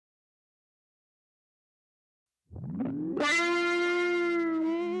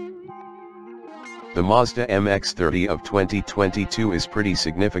The Mazda MX-30 of 2022 is pretty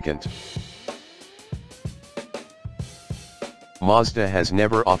significant. Mazda has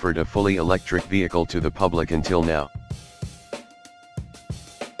never offered a fully electric vehicle to the public until now.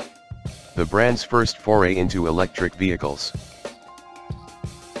 The brand's first foray into electric vehicles,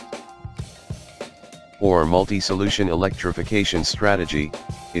 or multi-solution electrification strategy,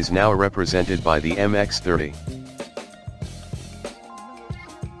 is now represented by the MX-30.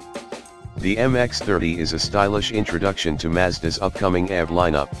 The MX-30 is a stylish introduction to Mazda's upcoming EV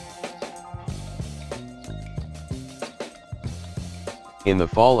lineup. In the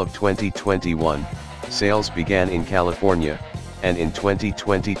fall of 2021, sales began in California, and in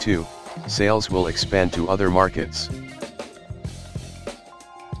 2022, sales will expand to other markets.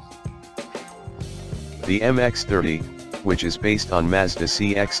 The MX-30, which is based on Mazda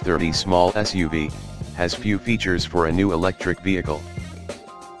CX-30 small SUV, has few features for a new electric vehicle.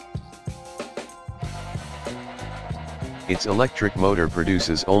 Its electric motor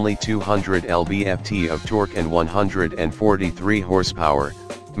produces only 200 lb-ft of torque and 143 horsepower,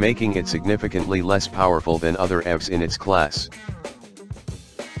 making it significantly less powerful than other EVs in its class.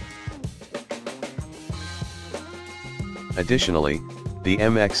 Additionally, the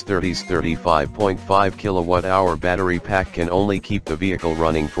MX-30's 35.5 kWh battery pack can only keep the vehicle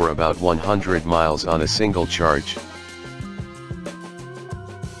running for about 100 miles on a single charge.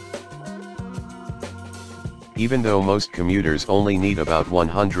 Even though most commuters only need about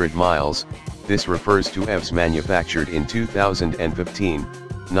 100 miles, this refers to EVs manufactured in 2015,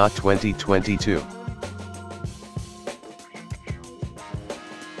 not 2022.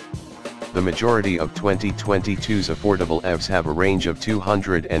 The majority of 2022's affordable EVs have a range of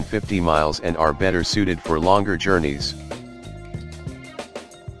 250 miles and are better suited for longer journeys.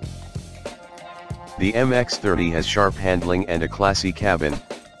 The MX-30 has sharp handling and a classy cabin,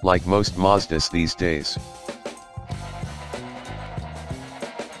 like most Mazdas these days.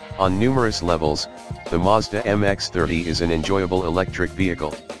 On numerous levels, the Mazda MX-30 is an enjoyable electric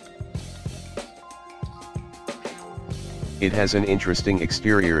vehicle. It has an interesting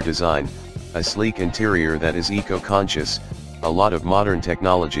exterior design, a sleek interior that is eco-conscious, a lot of modern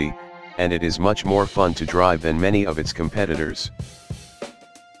technology, and it is much more fun to drive than many of its competitors.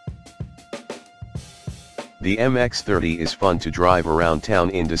 The MX-30 is fun to drive around town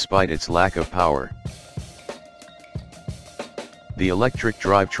in despite its lack of power. The electric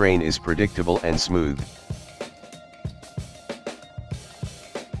drivetrain is predictable and smooth.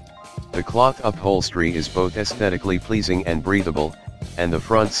 The cloth upholstery is both aesthetically pleasing and breathable, and the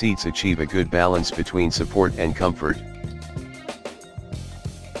front seats achieve a good balance between support and comfort.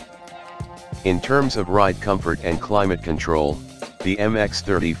 In terms of ride comfort and climate control, the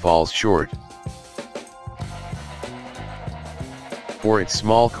MX-30 falls short. For its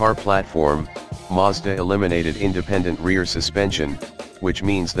small car platform, Mazda eliminated independent rear suspension, which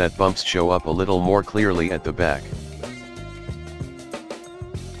means that bumps show up a little more clearly at the back.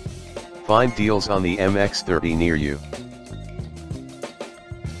 Find deals on the MX-30 near you.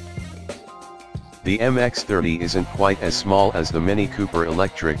 The MX-30 isn't quite as small as the Mini Cooper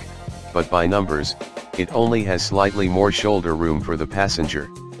Electric, but by numbers, it only has slightly more shoulder room for the passenger.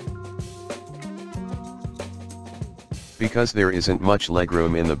 Because there isn't much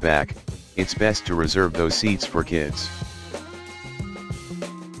legroom in the back, it's best to reserve those seats for kids.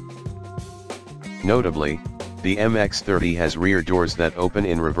 Notably, the MX-30 has rear doors that open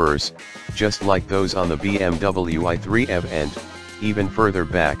in reverse, just like those on the BMW i3 EV and, even further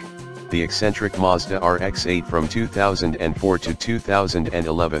back, the eccentric Mazda RX-8 from 2004 to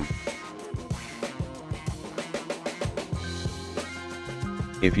 2011.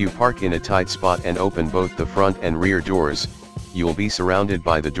 If you park in a tight spot and open both the front and rear doors, you'll be surrounded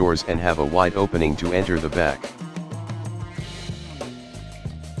by the doors and have a wide opening to enter the back.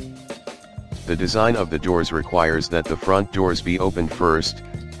 The design of the doors requires that the front doors be opened first,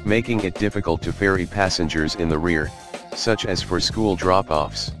 making it difficult to ferry passengers in the rear, such as for school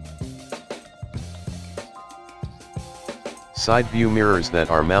drop-offs. Side view mirrors that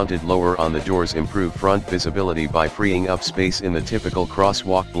are mounted lower on the doors improve front visibility by freeing up space in the typical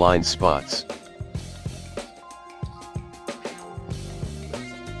crosswalk blind spots.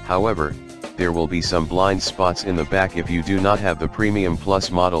 However, there will be some blind spots in the back if you do not have the Premium Plus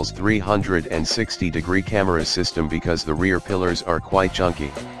model's 360-degree camera system because the rear pillars are quite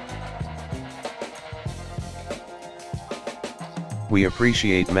junky. We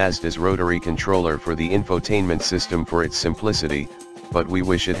appreciate Mazda's rotary controller for the infotainment system for its simplicity, but we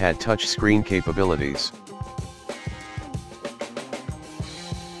wish it had touchscreen capabilities.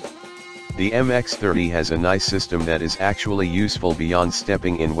 The MX-30 has a nice system that is actually useful beyond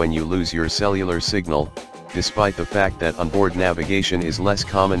stepping in when you lose your cellular signal, despite the fact that onboard navigation is less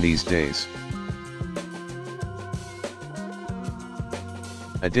common these days.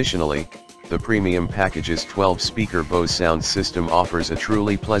 Additionally, the premium package's 12-speaker Bose sound system offers a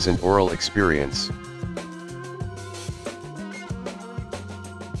truly pleasant aural experience.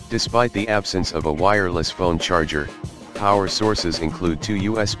 Despite the absence of a wireless phone charger, power sources include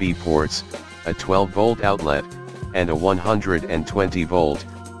 2 USB ports, a 12-volt outlet, and a 120-volt,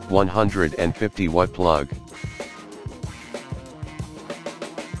 150-watt plug.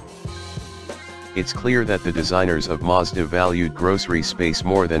 It's clear that the designers of Mazda valued grocery space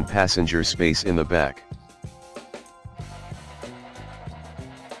more than passenger space in the back.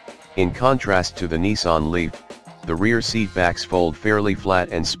 In contrast to the Nissan Leaf, the rear seat backs fold fairly flat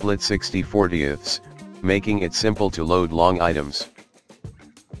and split 60/40ths, making it simple to load long items.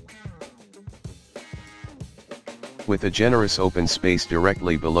 With a generous open space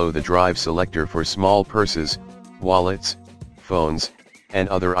directly below the drive selector for small purses, wallets, phones, and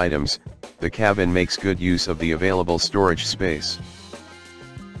other items, the cabin makes good use of the available storage space.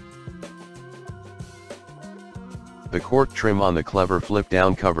 The cork trim on the clever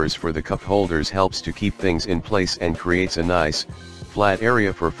flip-down covers for the cup holders helps to keep things in place and creates a nice, flat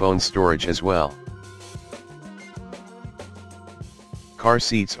area for phone storage as well. Car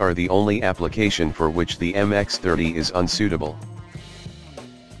seats are the only application for which the MX-30 is unsuitable.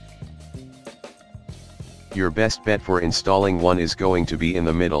 Your best bet for installing one is going to be in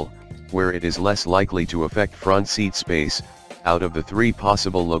the middle, where it is less likely to affect front seat space, out of the 3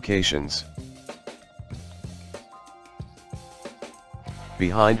 possible locations.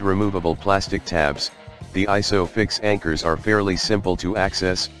 Behind removable plastic tabs, the ISOFIX anchors are fairly simple to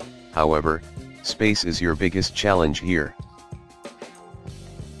access, however, space is your biggest challenge here.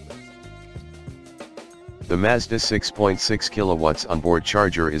 The Mazda 6.6 kilowatts onboard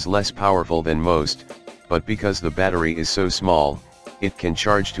charger is less powerful than most, but because the battery is so small, it can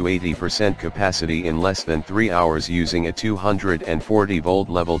charge to 80% capacity in less than 3 hours using a 240-volt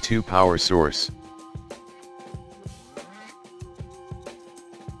level 2 power source.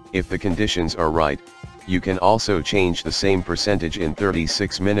 If the conditions are right, you can also change the same percentage in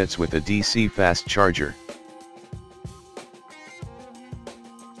 36 minutes with a DC fast charger.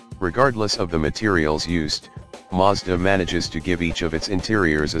 Regardless of the materials used, Mazda manages to give each of its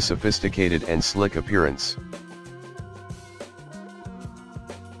interiors a sophisticated and slick appearance.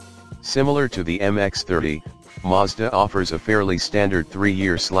 Similar to the MX-30, Mazda offers a fairly standard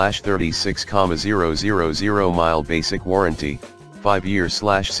 3-year/36,000 basic warranty,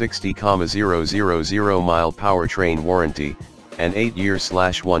 5-year/60,000 powertrain warranty, and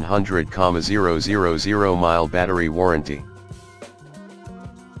 8-year/100,000 battery warranty.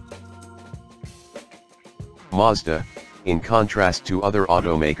 Mazda, in contrast to other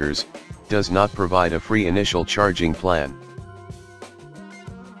automakers, does not provide a free initial charging plan.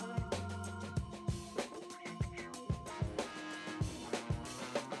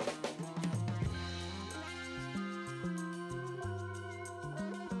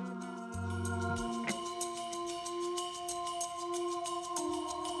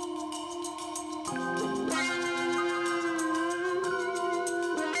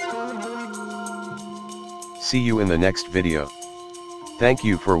 See you in the next video. Thank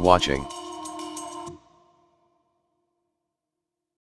you for watching.